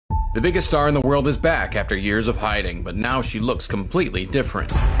The biggest star in the world is back after years of hiding, but now she looks completely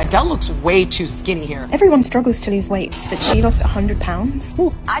different. Adele looks way too skinny here. Everyone struggles to lose weight, but she lost 100 pounds.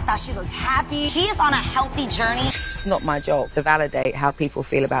 Ooh. I thought she looked happy. She is on a healthy journey. It's not my job to validate how people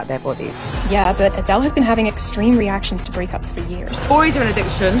feel about their bodies. Yeah, but Adele has been having extreme reactions to breakups for years. Boys are an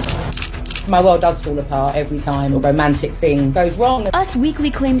addiction. My world does fall apart every time a romantic thing goes wrong. Us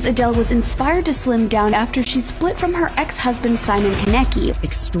Weekly claims Adele was inspired to slim down after she split from her ex-husband Simon Konecki.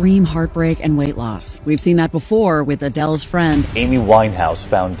 Extreme heartbreak and weight loss. We've seen that before with Adele's friend. Amy Winehouse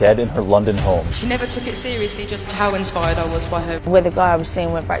found dead in her London home. She never took it seriously, just how inspired I was by her. Where the guy I was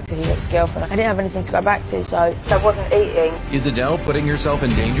seeing went back to his ex-girlfriend. I didn't have anything to go back to, so I wasn't eating. Is Adele putting herself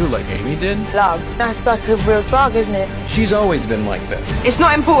in danger like Amy did? Love, that's like a real drug, isn't it? She's always been like this. It's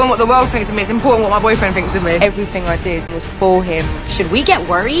not important what the world thinks of me, it's important what my boyfriend thinks of me. Everything I did was for him. Should we get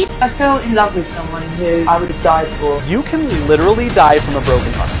worried? I fell in love with someone who I would have died for. You can literally die from a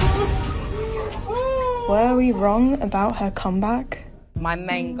broken heart. Were we wrong about her comeback? My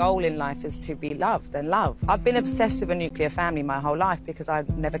main goal in life is to be loved and loved. I've been obsessed with a nuclear family my whole life because I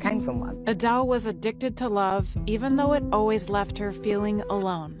never came from one. Adele was addicted to love, even though it always left her feeling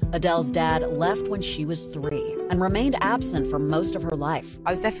alone. Adele's dad left when she was 3 and remained absent for most of her life.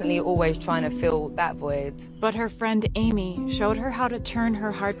 I was definitely always trying to fill that void. But her friend Amy showed her how to turn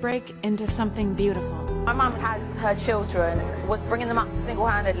her heartbreak into something beautiful. My mum had her children, was bringing them up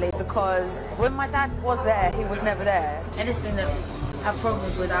single-handedly because when my dad was there, he was never there. Anything that I have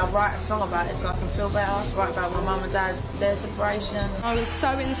problems with, I'll write a song about it so I can feel better. Write about my mum and dad, their separation. I was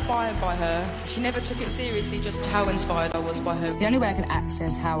so inspired by her. She never took it seriously, just how inspired I was by her. The only way I could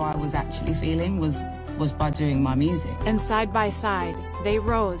access how I was actually feeling was by doing my music. And side by side, they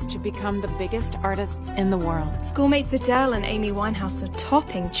rose to become the biggest artists in the world. Schoolmates Adele and Amy Winehouse are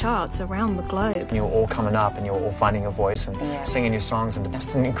topping charts around the globe. You were all coming up and you were all finding your voice and singing your songs, and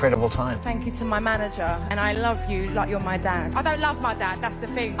it's an incredible time. Thank you to my manager, and I love you like you're my dad. I don't love my dad, that's the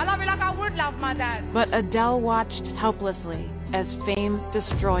thing. I love you like I would love my dad. But Adele watched helplessly as fame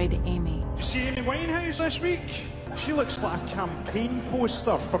destroyed Amy. You see Amy Winehouse this week? She looks like a campaign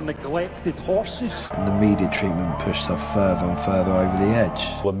poster for neglected horses. And the media treatment pushed her further and further over the edge.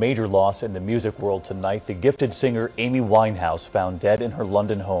 A major loss in the music world tonight. The gifted singer Amy Winehouse found dead in her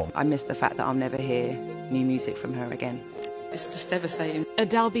London home. I miss the fact that I'll never hear new music from her again. It's just devastating.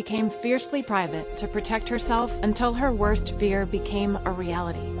 Adele became fiercely private to protect herself until her worst fear became a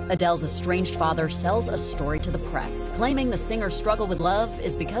reality. Adele's estranged father sells a story to the press, claiming the singer's struggle with love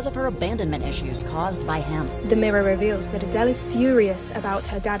is because of her abandonment issues caused by him. The Mirror reveals that Adele is furious about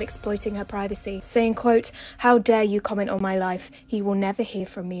her dad exploiting her privacy, saying, quote, "How dare you comment on my life? He will never hear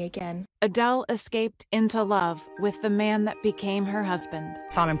from me again." Adele escaped into love with the man that became her husband.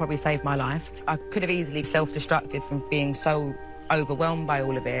 Simon probably saved my life. I could have easily self-destructed from being so overwhelmed by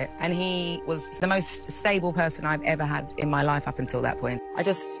all of it. And he was the most stable person I've ever had in my life up until that point. I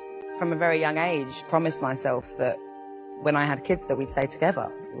just, from a very young age, promised myself that when I had kids that we'd stay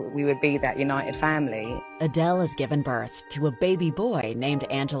together. We would be that united family. Adele has given birth to a baby boy named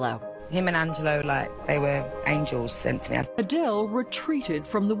Angelo. Him and Angelo, like, they were angels sent to me. Adele retreated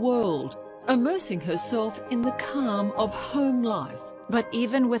from the world, immersing herself in the calm of home life. But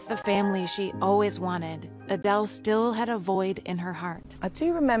even with the family she always wanted, Adele still had a void in her heart. I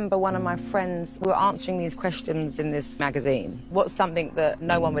do remember one of my friends, we were answering these questions in this magazine. What's something that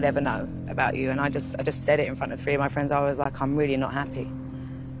no one would ever know about you? And I just said it in front of 3 of my friends. I was like, I'm really not happy.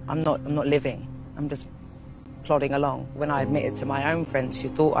 I'm not living. I'm just plodding along. When I admitted to my own friends who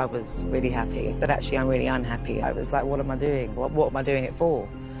thought I was really happy, that actually I'm really unhappy, I was like, what am I doing? What am I doing it for?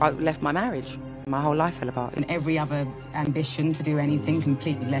 I left my marriage. My whole life fell apart. And every other ambition to do anything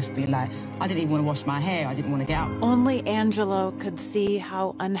completely left me. Like, I didn't even want to wash my hair. I didn't want to get up. Only Angelo could see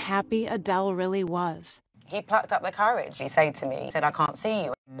how unhappy Adele really was. He plucked up the courage. He said to me, he said, I can't see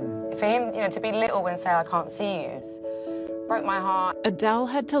you. For him, to be little and say, I can't see you, broke my heart. Adele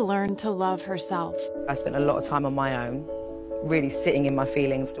had to learn to love herself. I spent a lot of time on my own, really sitting in my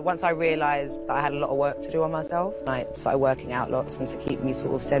feelings. Once I realised that I had a lot of work to do on myself, I started working out lots and to keep me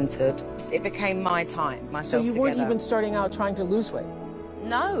sort of centred. It became my time, myself together. So you weren't even starting out trying to lose weight?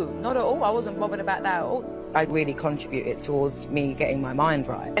 No, not at all. I wasn't bothered about that at all. I really contributed towards me getting my mind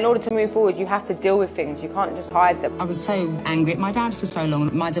right. In order to move forward, you have to deal with things. You can't just hide them. I was so angry at my dad for so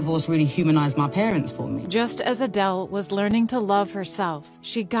long. My divorce really humanised my parents for me. Just as Adele was learning to love herself,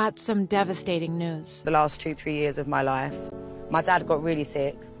 she got some devastating news. The last 2-3 years of my life, my dad got really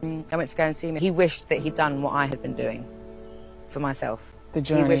sick. I went to go and see him. He wished that he'd done what I had been doing for myself. The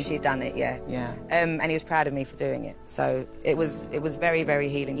journey. He wished he'd done it, yeah. And he was proud of me for doing it. So it was very, very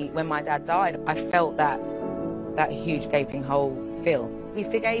healing. When my dad died, I felt that huge gaping hole fill. We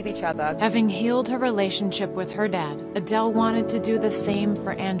forgave each other. Having healed her relationship with her dad, Adele wanted to do the same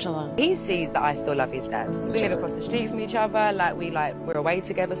for Angelo. He sees that I still love his dad. We live across the street from each other, we're away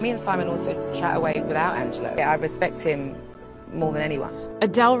together. So me and Simon also chat away without Angelo. I respect him more than anyone.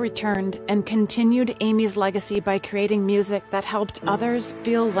 Adele returned and continued Amy's legacy by creating music that helped others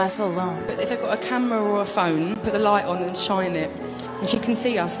feel less alone. If they've got a camera or a phone, put the light on and shine it, and she can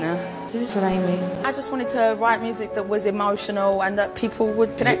see us now. This is for Amy. I just wanted to write music that was emotional and that people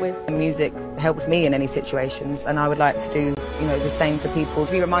would connect with. Music helped me in any situations, and I would like to do, the same for people,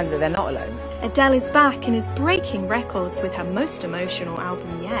 to be reminded that they're not alone. Adele is back and is breaking records with her most emotional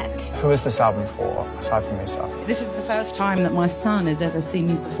album yet. Who is this album for, aside from yourself? This is the first time that my son has ever seen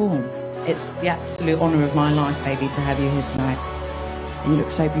me perform. It's the absolute honour of my life, baby, to have you here tonight. And you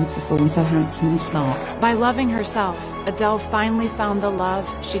look so beautiful and so handsome and smart. By loving herself, Adele finally found the love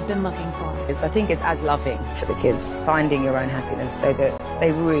she'd been looking for. I think it's as loving for the kids, finding your own happiness so that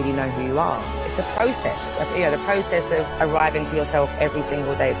they really know who you are. It's a process, the process of arriving for yourself every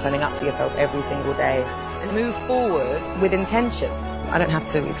single day, turning up for yourself every single day, and move forward with intention. I don't have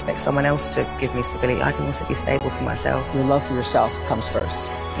to expect someone else to give me stability. I can also be stable for myself. Your love for yourself comes first.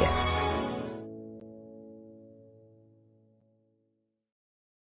 Yeah.